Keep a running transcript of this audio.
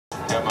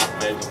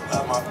baby.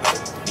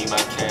 Need my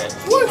cash.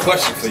 One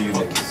question for you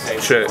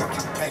niggas. Check.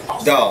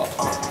 Dog,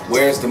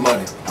 where's the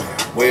money?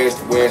 Where's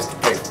the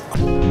paper?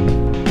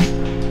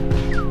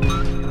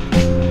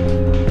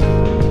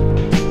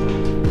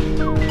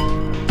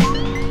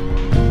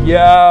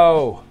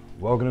 Yo,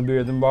 welcome to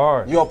BEERZ and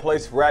BARZ. Your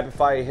place for rapid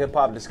fire hip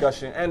hop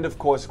discussion and of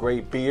course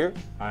great beer.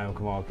 I am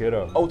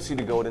K.R.I.T. OT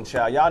the Golden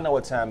Child. Y'all know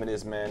what time it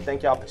is, man.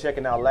 Thank y'all for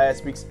checking out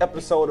last week's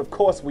episode. Of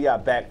course, we are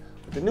back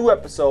with a new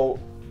episode.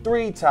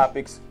 3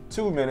 topics,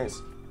 2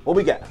 minutes. What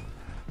we got?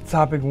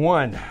 Topic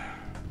 1.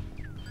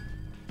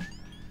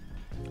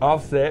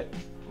 Offset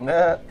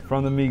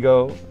from the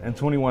Migos and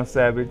 21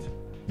 Savage,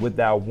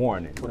 Without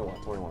Warning.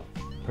 21.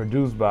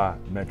 Produced by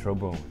Metro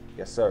Boomin.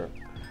 Yes, sir.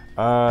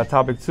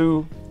 Topic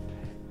 2.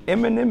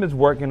 Eminem is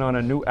working on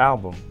a new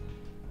album.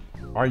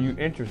 Are you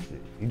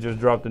interested? He just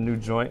dropped a new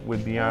joint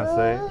with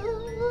Beyonce.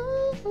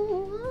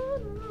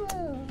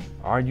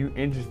 Are you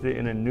interested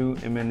in a new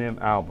Eminem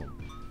album?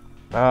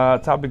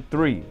 Topic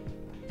 3.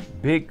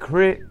 Big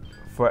K.R.I.T.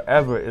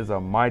 Forever is a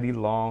mighty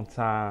long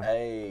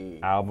time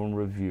album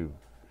review.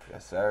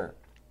 Yes, sir.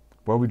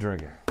 What are we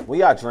drinking?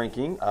 We are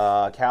drinking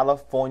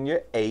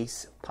California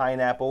Ace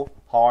Pineapple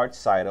Hard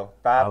Cider,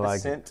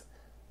 5%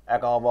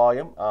 alcohol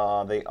volume.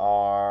 They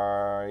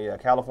are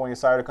California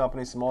Cider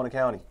Company, Sonoma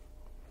County.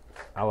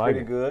 I like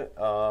Pretty it.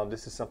 Good.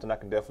 This is something I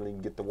can definitely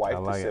get the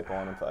wife to sip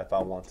on if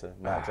I want to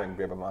not drink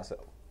beer by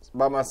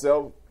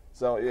myself.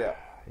 So yeah.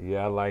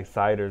 Yeah, I like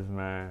ciders,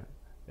 man.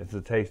 It's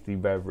a tasty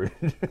beverage.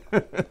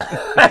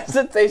 It's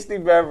a tasty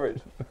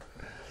beverage.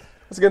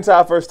 Let's get into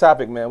our first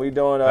topic, man. We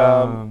doing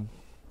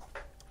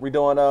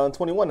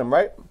 21 them,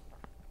 right?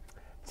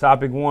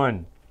 Topic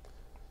 1.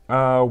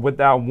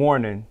 Without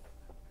Warning,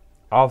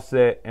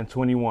 Offset and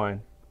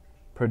 21,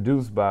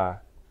 produced by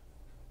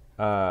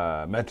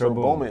Metro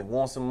Boomin.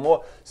 Want some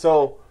more?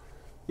 So,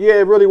 yeah,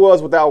 it really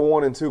was Without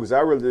Warning too, because I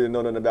really didn't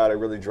know nothing about it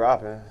really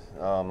dropping.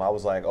 I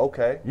was like,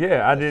 okay.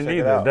 Yeah, I didn't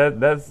either.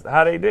 That's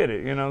how they did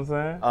it. You know what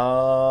I'm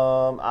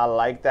saying? I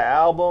like the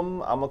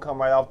album. I'm gonna come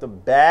right off the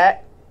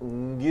bat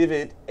and give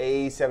it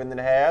a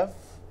 7.5.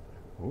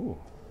 Ooh.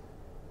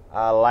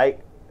 I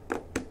like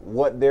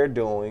what they're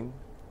doing.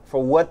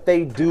 For what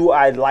they do,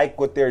 I like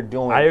what they're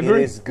doing. I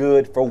agree. It is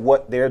good for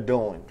what they're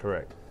doing.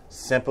 Correct.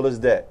 Simple as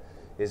that.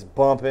 It's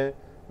bumping.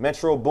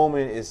 Metro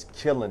Boomin is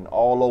killing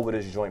all over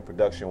this joint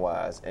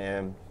production-wise.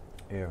 And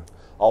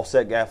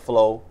Offset got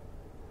flow,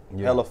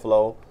 hella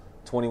flow.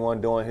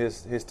 21 doing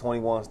his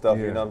 21 stuff,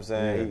 you know what I'm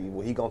saying?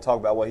 Yeah. He gonna talk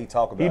about what he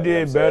talk about. He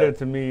did better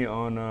to me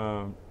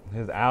on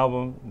his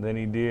album than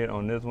he did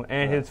on this one.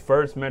 And his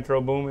first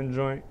Metro Boomin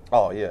joint.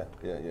 Oh, yeah.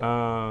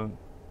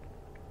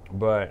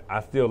 But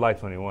I still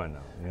like 21 though.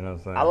 You know what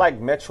I'm saying? I like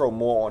Metro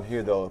more on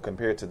here though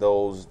compared to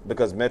those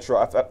because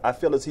Metro, I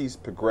feel as he's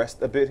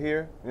progressed a bit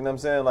here. You know what I'm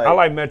saying? I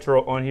like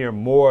Metro on here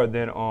more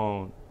than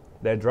on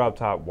that Drop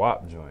Top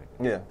WAP joint.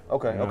 Yeah.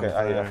 Okay. You know Okay.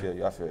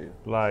 I feel you.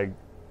 Like,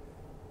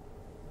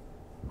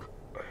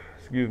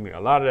 excuse me, a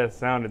lot of that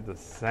sounded the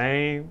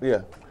same. Yeah.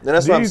 And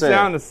that's what I'm saying. These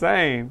sound the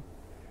same,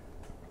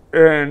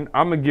 and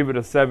I'm gonna give it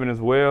a 7 as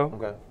well.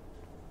 Okay.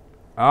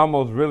 I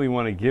almost really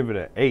want to give it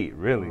an 8,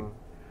 really. Mm-hmm.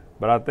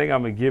 But I think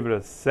I'm going to give it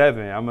a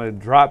 7. I'm going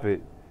to drop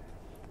it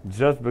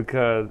just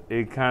because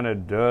it kind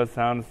of does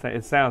sound the same.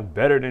 It sounds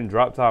better than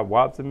Drop Top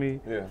WAP to me.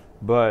 Yeah.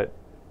 But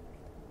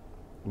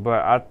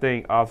I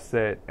think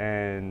Offset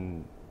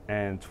and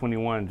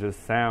 21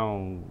 just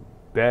sound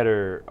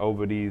better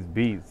over these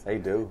beats. They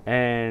do.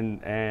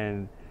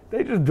 And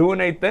they just doing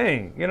their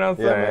thing. You know what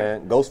I'm saying? Yeah,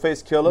 man.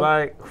 Ghostface Killer.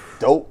 Like,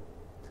 dope.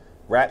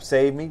 Rap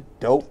Save Me.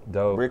 Dope.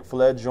 Ric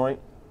Flair joint.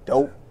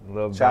 Dope.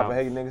 Chopper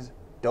Hey niggas.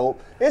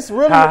 Dope. It's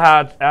really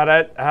how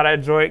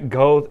that joint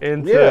goes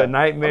into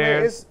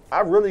Nightmares. I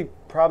really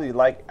probably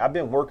like. I've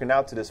been working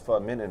out to this for a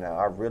minute now.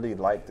 I really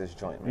like this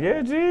joint, man.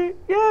 Yeah, G.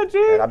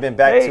 And I've been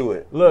back to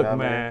it. Look, you know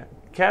man,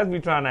 cats be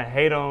trying to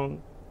hate on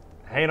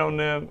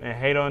them and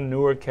hate on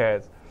newer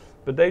cats,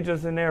 but they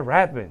just in there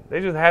rapping.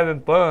 They just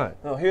having fun.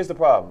 No, here's the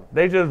problem.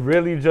 They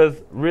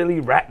really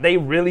rap. They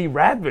really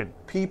rapping.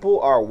 People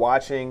are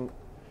watching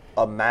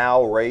a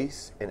mile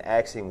race and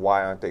asking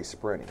why aren't they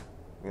sprinting.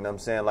 You know what I'm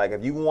saying? Like,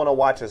 if you want to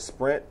watch a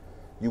sprint,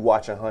 you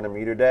watch a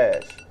 100-meter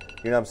dash.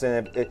 You know what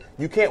I'm saying?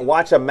 You can't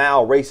watch a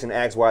mile race and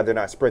ask why they're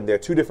not sprinting. They're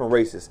 2 different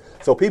races.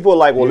 So people are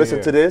like, well, listen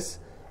to this,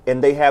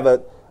 and they have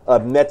a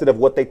method of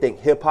what they think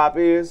hip-hop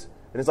is.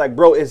 And it's like,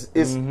 bro,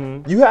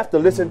 you have to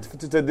listen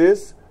to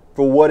this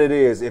for what it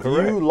is. If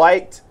you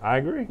liked... I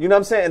agree. You know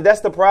what I'm saying? And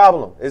that's the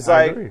problem. It's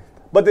I agree.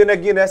 But then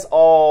again, that's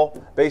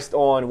all based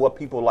on what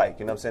people like.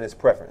 You know what I'm saying? It's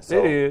preference.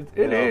 So, it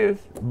is.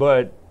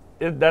 But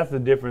that's the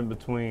difference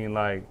between,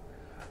 like,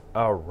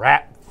 a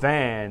rap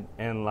fan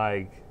and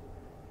like,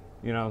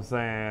 you know what I'm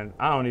saying,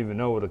 I don't even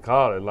know what to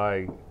call it.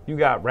 Like, you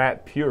got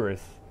rap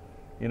purists,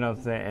 you know what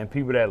I'm saying, and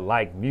people that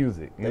like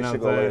music. You know should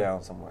what I'm go saying? lay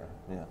down somewhere.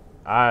 Yeah.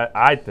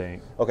 I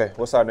think. Okay,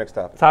 what's our next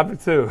topic? Topic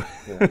 2.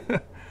 Yeah.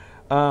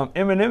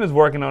 Eminem is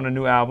working on a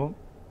new album.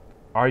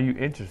 Are you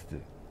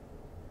interested?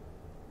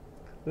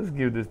 Let's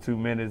give this 2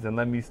 minutes and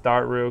let me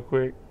start real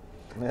quick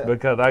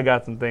because I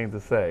got some things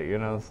to say, you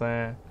know what I'm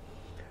saying?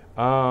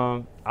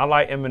 I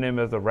like Eminem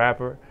as a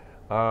rapper.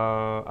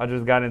 I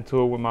just got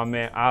into it with my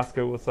man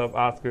Oscar. What's up,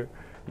 Oscar?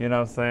 You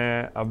know what I'm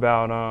saying?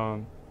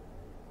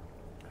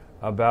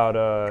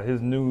 About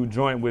his new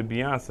joint with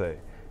Beyonce.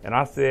 And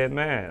I said,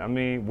 man, I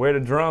mean, where the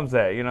drums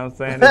at? You know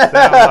what I'm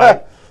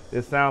saying?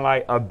 It sound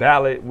like a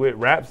ballad with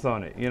raps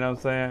on it. You know what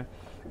I'm saying?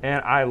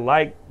 And I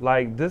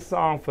like this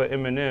song for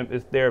Eminem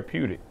is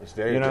therapeutic. It's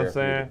very you know therapeutic.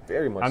 What I'm saying?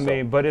 Very much I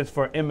mean, but it's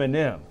for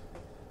Eminem.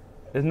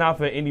 It's not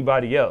for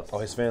anybody else. Oh,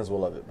 his fans will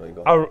love it. But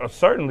go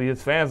certainly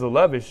his fans will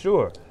love it,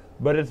 sure.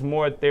 But it's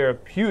more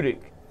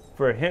therapeutic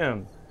for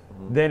him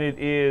than it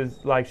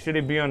is, like, should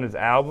it be on his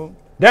album?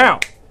 Down!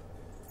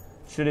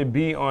 Should it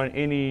be on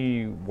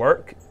any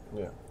work?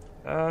 Yeah.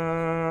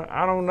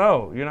 I don't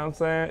know. You know what I'm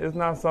saying? It's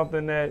not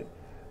something that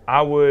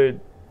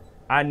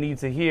I need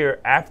to hear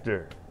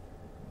after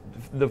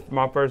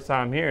my first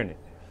time hearing it.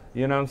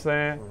 You know what I'm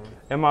saying?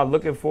 Am I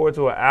looking forward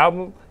to an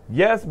album?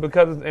 Yes,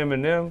 because it's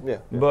Eminem. Yeah.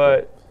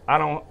 But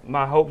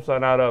my hopes are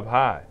not up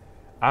high.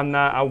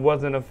 I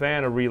wasn't a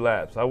fan of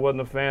Relapse. I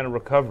wasn't a fan of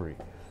Recovery.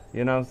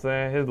 You know what I'm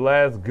saying? His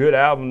last good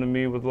album to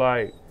me was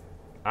like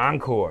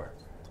Encore.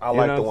 I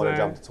like the one that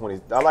jumped to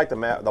 20. I like the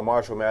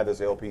Marshall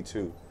Mathers LP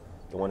too.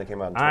 The one that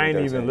came out in 2013. I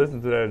ain't even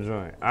listened to that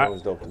joint. That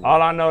was dope to me.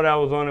 All I know that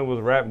was on it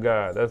was Rap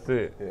God. That's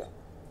it. Yeah.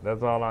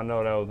 That's all I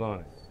know that was on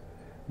it.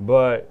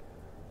 But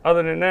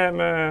other than that,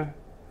 man,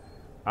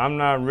 I'm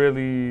not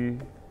really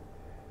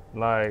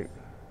like.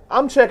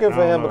 I'm checking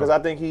for him know. because I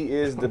think he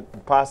is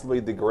possibly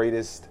the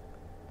greatest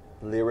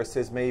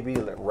lyricist, maybe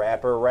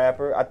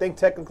rapper. I think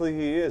technically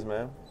he is,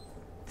 man.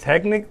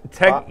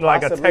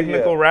 Like a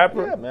technical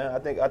rapper? Yeah, man.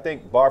 I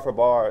think bar for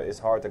bar, it's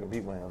hard to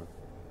compete with him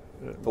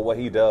for what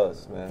he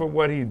does, man. For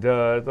what he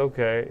does,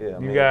 okay. Yeah,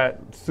 you got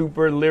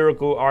super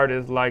lyrical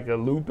artists like a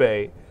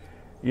Lupe.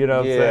 You know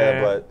what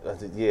I'm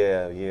saying?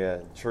 Yeah,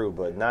 true,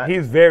 but not.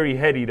 He's very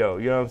heady though.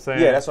 You know what I'm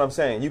saying? Yeah, that's what I'm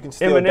saying. You can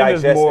still Eminem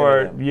digest is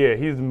more. Eminem. Yeah,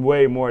 he's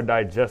way more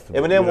digestible.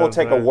 Eminem will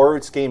take a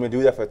word scheme and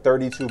do that for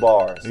 32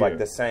 bars, like Yeah.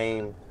 the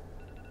same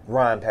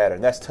rhyme pattern.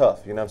 That's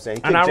tough. You know what I'm saying?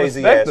 He And I kicked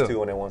Jay-Z respect ass him.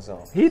 too on that one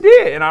song. He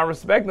did, and I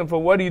respect him for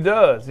what he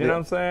does. You know Yeah. what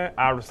I'm saying?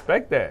 I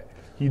respect that.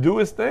 He do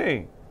his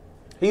thing.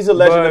 He's a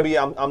legend But- to me.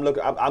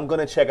 I'm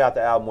gonna check out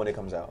the album when it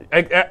comes out.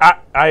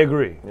 I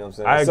agree. You know what I'm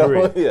saying? I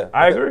agree. So, yeah.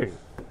 I agree.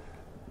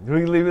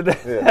 We can leave it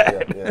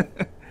there.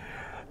 Yeah.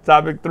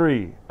 Topic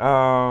 3.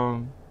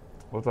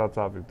 What's our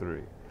topic 3?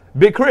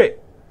 Big K.R.I.T.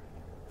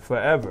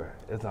 Forever.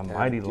 It's a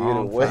mighty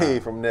long Get away time.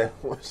 from that.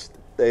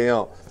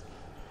 Damn.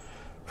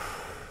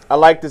 I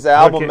like this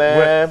album,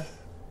 man.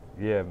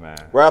 Yeah, man.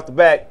 Right off the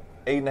back,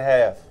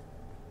 8.5.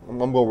 I'm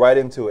gonna go right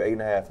into it.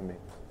 8.5 for me.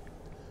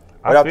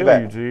 Right I off the feel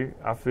bat. you, G.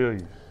 I feel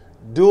you.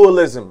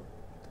 Dualism.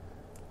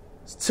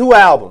 It's 2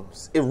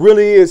 albums. It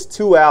really is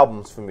 2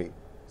 albums for me.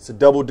 It's a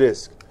double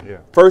disc. Yeah.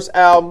 First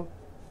album,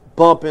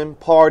 bumping,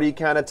 party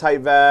kind of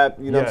type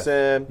vibe. You know what I'm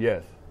saying?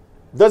 Yes.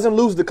 Doesn't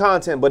lose the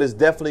content, but it's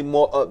definitely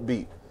more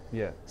upbeat.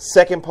 Yeah.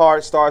 Second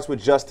part starts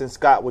with Justin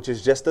Scott, which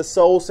is just a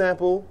soul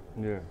sample.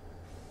 Yeah.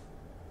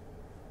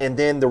 And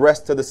then the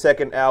rest of the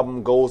second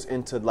album goes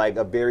into like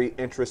a very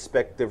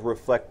introspective,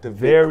 reflective,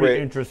 Very Big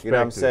K.R.I.T, introspective. You know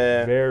what I'm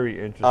saying?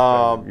 Very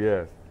introspective.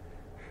 Yes.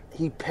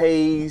 He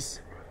pays,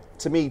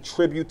 to me,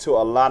 tribute to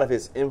a lot of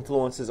his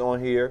influences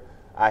on here.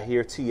 I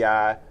hear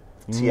T.I.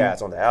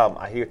 T.I.'s on the album.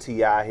 I hear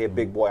T.I., I hear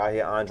Big Boy, I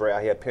hear Andre,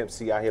 I hear Pimp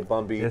C, I hear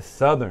Bun B. It's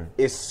Southern.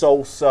 It's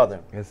so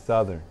Southern. It's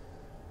Southern.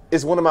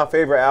 It's one of my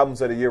favorite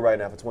albums of the year right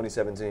now for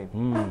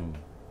 2017.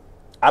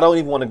 I don't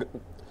even want to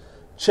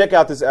check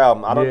out this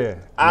album.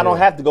 I don't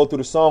have to go through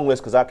the song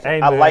list because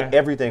I like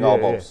everything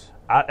almost.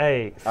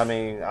 I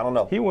mean, I don't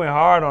know. He went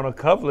hard on a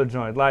couple of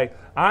joints. Like,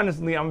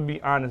 honestly, I'm going to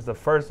be honest, the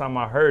first time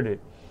I heard it,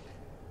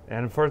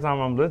 and the first time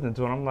I'm listening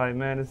to it, I'm like,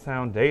 man, it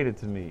sound dated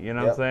to me. You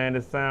know what I'm saying?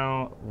 It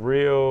sound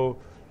real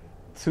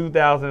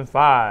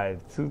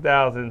 2005,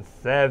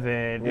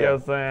 2007. You know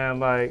what I'm saying?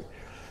 Like,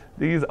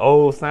 these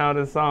old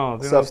sounding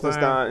songs. You know what I'm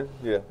saying?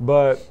 Yeah.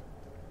 But,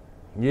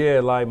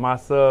 yeah, like my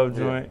sub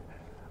joint.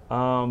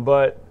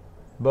 But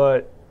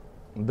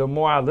the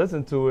more I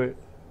listen to it,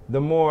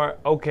 the more,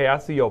 okay, I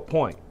see your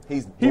point.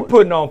 He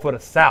putting on for the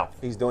South.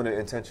 He's doing it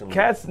intentionally.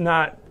 Cat's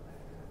not.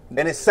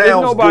 And it sounds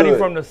There's nobody good.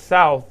 from the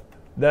South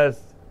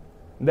that's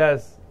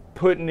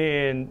putting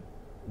in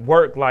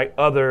work like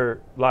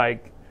other,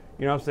 like,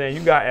 you know what I'm saying?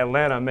 You got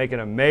Atlanta making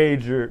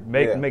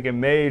making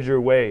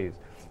major waves.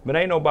 But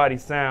ain't nobody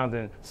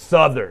sounding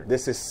Southern.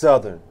 This is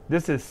Southern.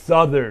 This is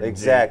Southern.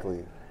 Exactly.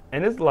 G.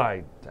 And it's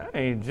like,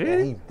 dang, G.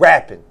 And he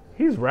rapping.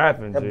 He's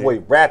rapping, That G. boy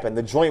rapping.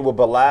 The joint with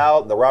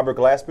Bilal, the Robert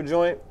Glasper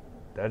joint.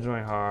 That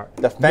joint hard.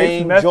 The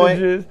Fame Mixed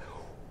Messages.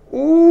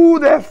 Ooh,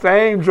 that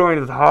Fame joint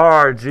is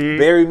hard, G.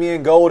 Bury Me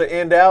in Gold to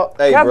end out.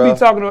 Hey, Cats bro. be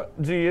talking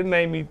about, G, it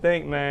made me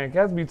think, man.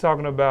 Cats be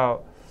talking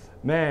about,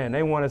 man,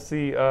 they want to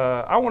see,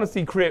 I want to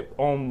see K.R.I.T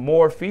on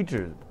more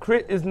features.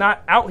 K.R.I.T is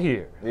not out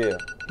here. Yeah.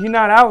 He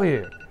not out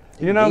here.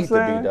 You know what I'm Needs to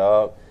saying? be,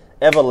 dog.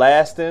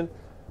 Everlasting.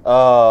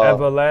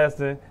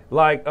 Everlasting.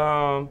 Like,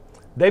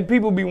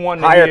 people be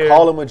wanting to Higher hear.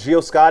 Calling with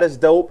Jill Scott is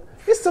dope.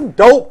 It's some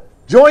dope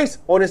joints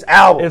on this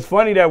album. It's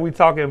funny that we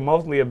talking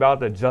mostly about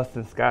the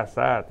Justin Scott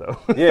side, though.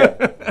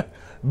 Yeah.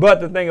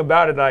 But the thing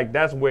about it, like,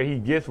 that's where he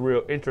gets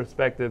real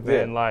introspective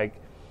and, like,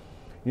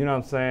 you know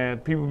what I'm saying?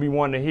 People be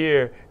wanting to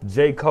hear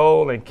J.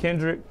 Cole and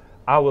Kendrick.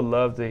 I would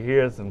love to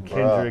hear some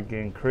Kendrick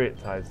and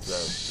K.R.I.T type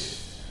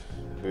stuff.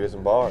 Here's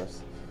some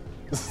bars.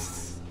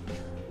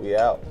 We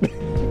out.